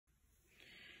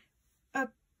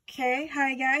Okay,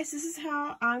 hi guys, this is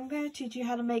how I'm going to teach you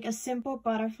how to make a simple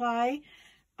butterfly.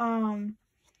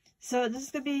 So this is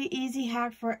going to be an easy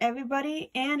hack for everybody,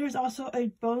 and there's also a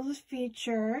bonus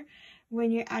feature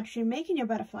when you're actually making your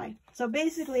butterfly. So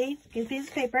basically, get a piece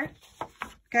of paper,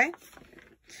 okay,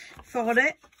 fold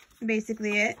it,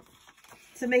 basically it.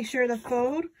 So make sure to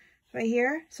fold right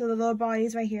here, so the little body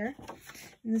is right here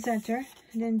in the center,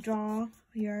 and then draw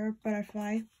your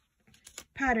butterfly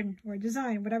pattern or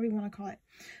design, whatever you want to call it.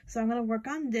 So I'm going to work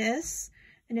on this,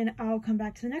 and then I'll come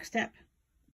back to the next step.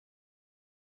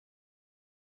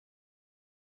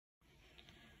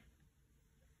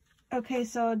 Okay,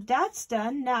 so that's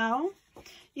done. Now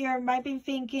you might be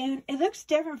thinking it looks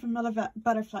different from other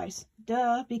butterflies.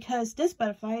 Duh, because this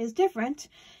butterfly is different,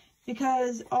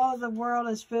 because all the world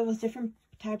is filled with different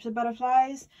types of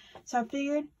butterflies. So I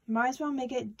figured might as well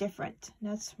make it different.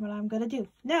 That's what I'm going to do.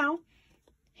 Now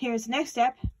here's the next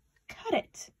step. Cut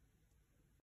it.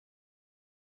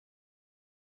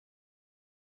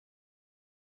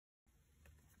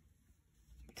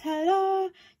 Ta-da!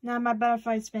 Now my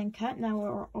butterfly's been cut. Now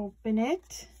we'll open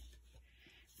it.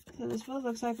 So this is what it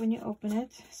looks like when you open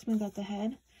it. Smooth out the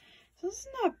head. So this is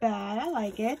not bad. I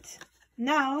like it.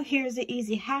 Now here's the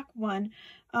easy hack one.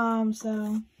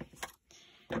 So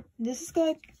this is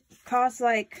gonna cost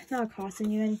not costing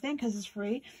you anything because it's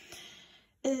free.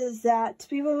 Is that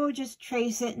people will just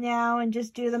trace it now and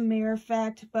just do the mirror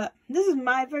effect, but this is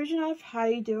my version of how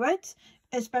you do it.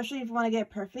 Especially if you want to get it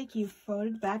perfect, you fold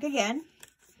it back again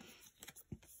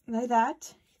like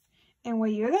that, and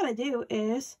what you're gonna do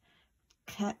is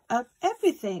cut up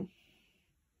everything.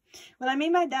 What I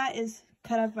mean by that is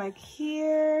cut up like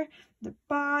here, the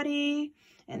body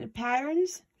and the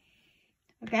patterns.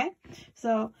 Okay,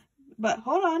 so but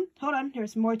hold on,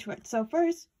 there's more to it. So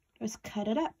first, let's cut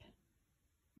it up.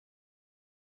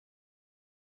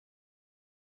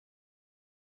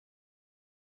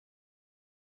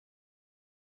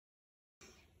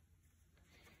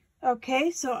 Okay,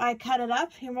 so I cut it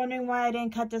up. You're wondering why I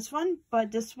didn't cut this one,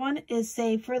 but this one is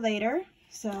saved for later.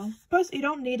 So, plus you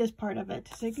don't need this part of it.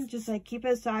 So you can just like keep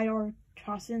it aside or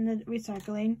toss it in the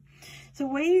recycling. So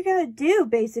what you're gonna do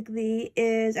basically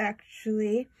is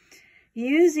actually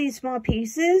use these small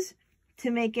pieces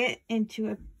to make it into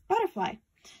a butterfly.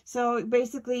 So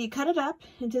basically you cut it up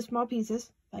into small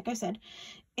pieces, like I said,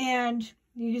 and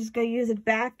you just gonna use it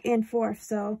back and forth.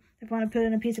 So if I want to put it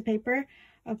in a piece of paper,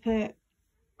 I'll put it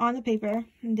on the paper,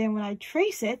 and then when I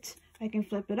trace it, I can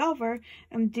flip it over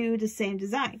and do the same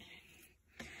design.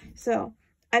 So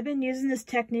I've been using this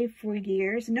technique for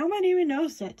years. Nobody even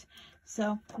knows it.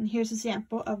 So and here's a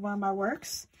sample of one of my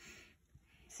works.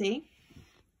 See?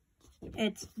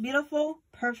 It's beautiful,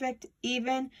 perfect,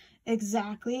 even,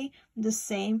 exactly the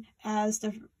same as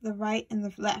the right and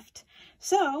the left.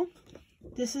 So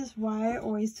this is why I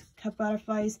always cut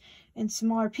butterflies in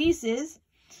smaller pieces,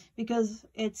 because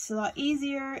it's a lot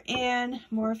easier and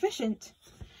more efficient.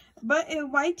 But it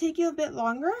might take you a bit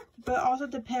longer, but also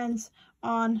depends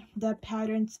on the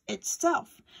patterns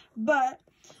itself. But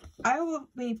I will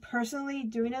be personally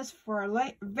doing this for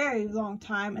a very long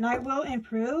time, and I will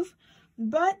improve.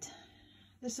 But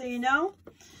just so you know,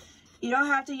 you don't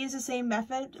have to use the same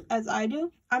method as I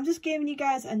do. I'm just giving you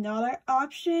guys another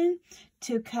option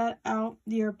to cut out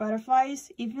your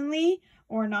butterflies evenly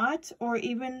or not, or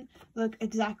even look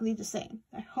exactly the same.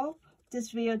 I hope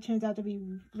this video turns out to be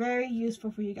very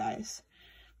useful for you guys.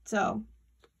 So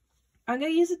I'm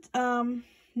gonna use it,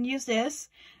 use this,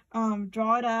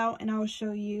 draw it out, and I will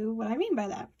show you what I mean by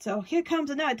that. So here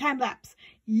comes another time lapse.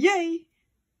 Yay!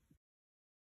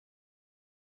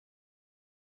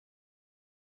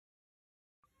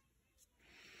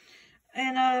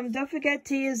 And don't forget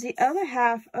to use the other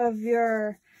half of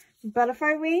your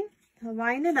butterfly wing,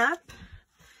 line it up,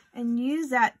 and use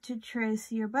that to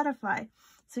trace your butterfly.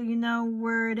 So you know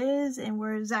where it is and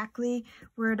where exactly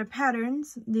where the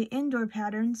patterns, the indoor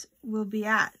patterns, will be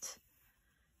at.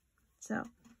 So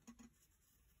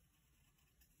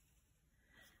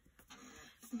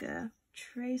I'm gonna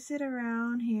trace it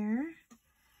around here.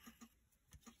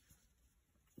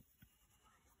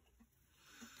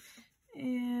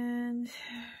 And let's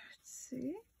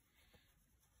see,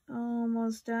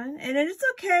 almost done. And it's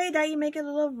okay that you make it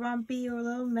a little rumpy or a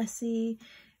little messy.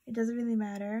 It doesn't really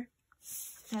matter.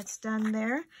 That's done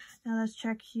there. Now let's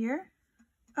check here.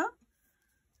 Oh,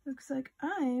 looks like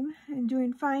I'm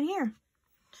doing fine here.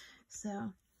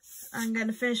 So I'm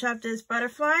gonna finish up this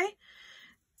butterfly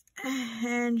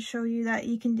and show you that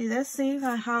you can do this. See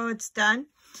how it's done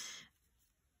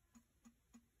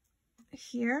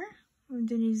here. And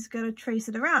then you just gotta trace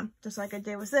it around, just like I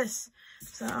did with this.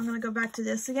 So I'm gonna go back to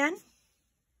this again.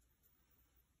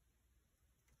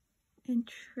 and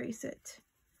trace it.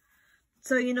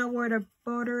 So you know where the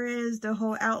border is, the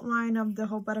whole outline of the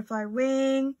whole butterfly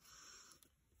wing.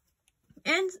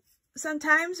 And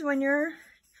sometimes when you're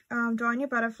drawing your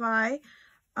butterfly,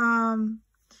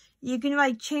 you can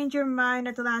like change your mind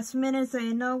at the last minute, so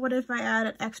you know, what if I add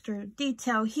an extra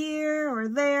detail here or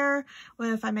there? What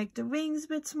if I make the wings a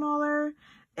bit smaller?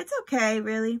 It's okay,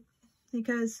 really,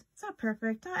 because it's not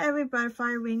perfect. Not every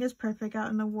butterfly wing is perfect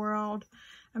out in the world.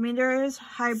 I mean, there is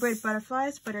hybrid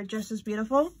butterflies, but they're just as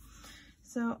beautiful.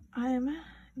 So I'm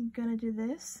gonna do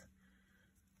this.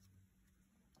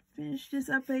 Finish this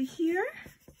up right here.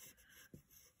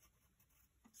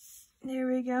 There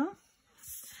we go.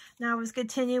 Now let's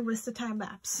continue with the time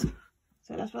lapse.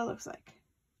 So that's what it looks like.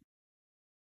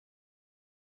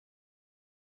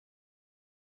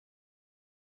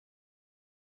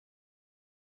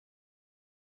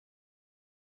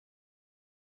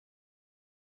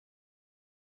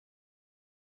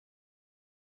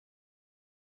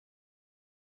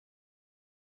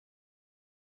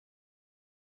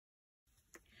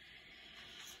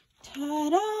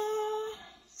 Ta-da!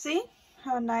 See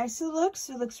how nice it looks?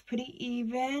 It looks pretty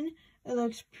even. It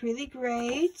looks pretty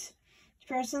great.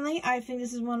 Personally, I think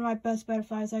this is one of my best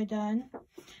butterflies I've done.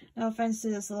 No offense to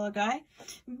this little guy,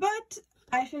 but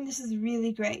I think this is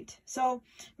really great. So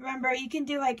remember, you can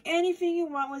do like anything you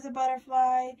want with a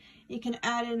butterfly. You can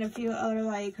add in a few other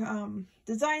like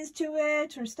designs to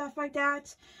it or stuff like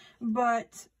that.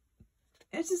 But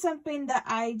this is something that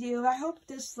I do. I hope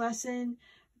this lesson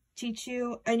teach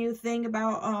you a new thing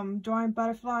about drawing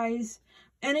butterflies.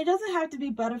 And it doesn't have to be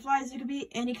butterflies, it could be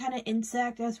any kind of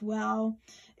insect as well.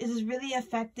 It is really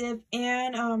effective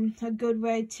and a good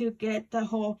way to get the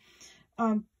whole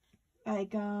how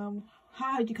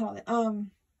would you call it,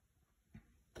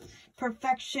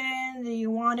 perfection that you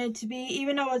want it to be,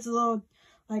 even though it's a little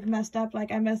like messed up.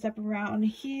 Like I messed up around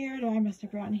here, I messed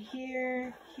up around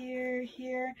here,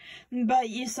 here, but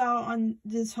you saw on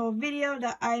this whole video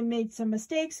that I made some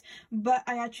mistakes, but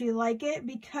I actually like it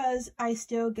because I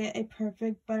still get a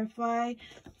perfect butterfly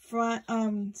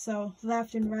front, so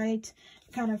left and right,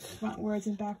 kind of frontwards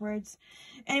and backwards.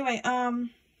 Anyway,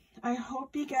 I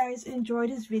hope you guys enjoyed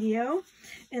this video,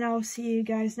 and I'll see you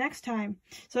guys next time.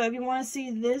 So if you want to see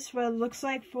this, what it looks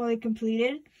like fully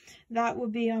completed, that will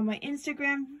be on my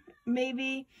Instagram,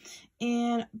 maybe,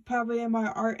 and probably on my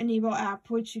Art and Evo app,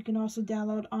 which you can also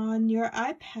download on your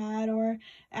iPad or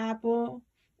Apple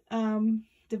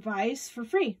device for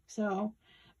free. So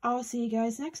I'll see you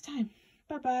guys next time.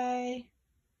 Bye-bye.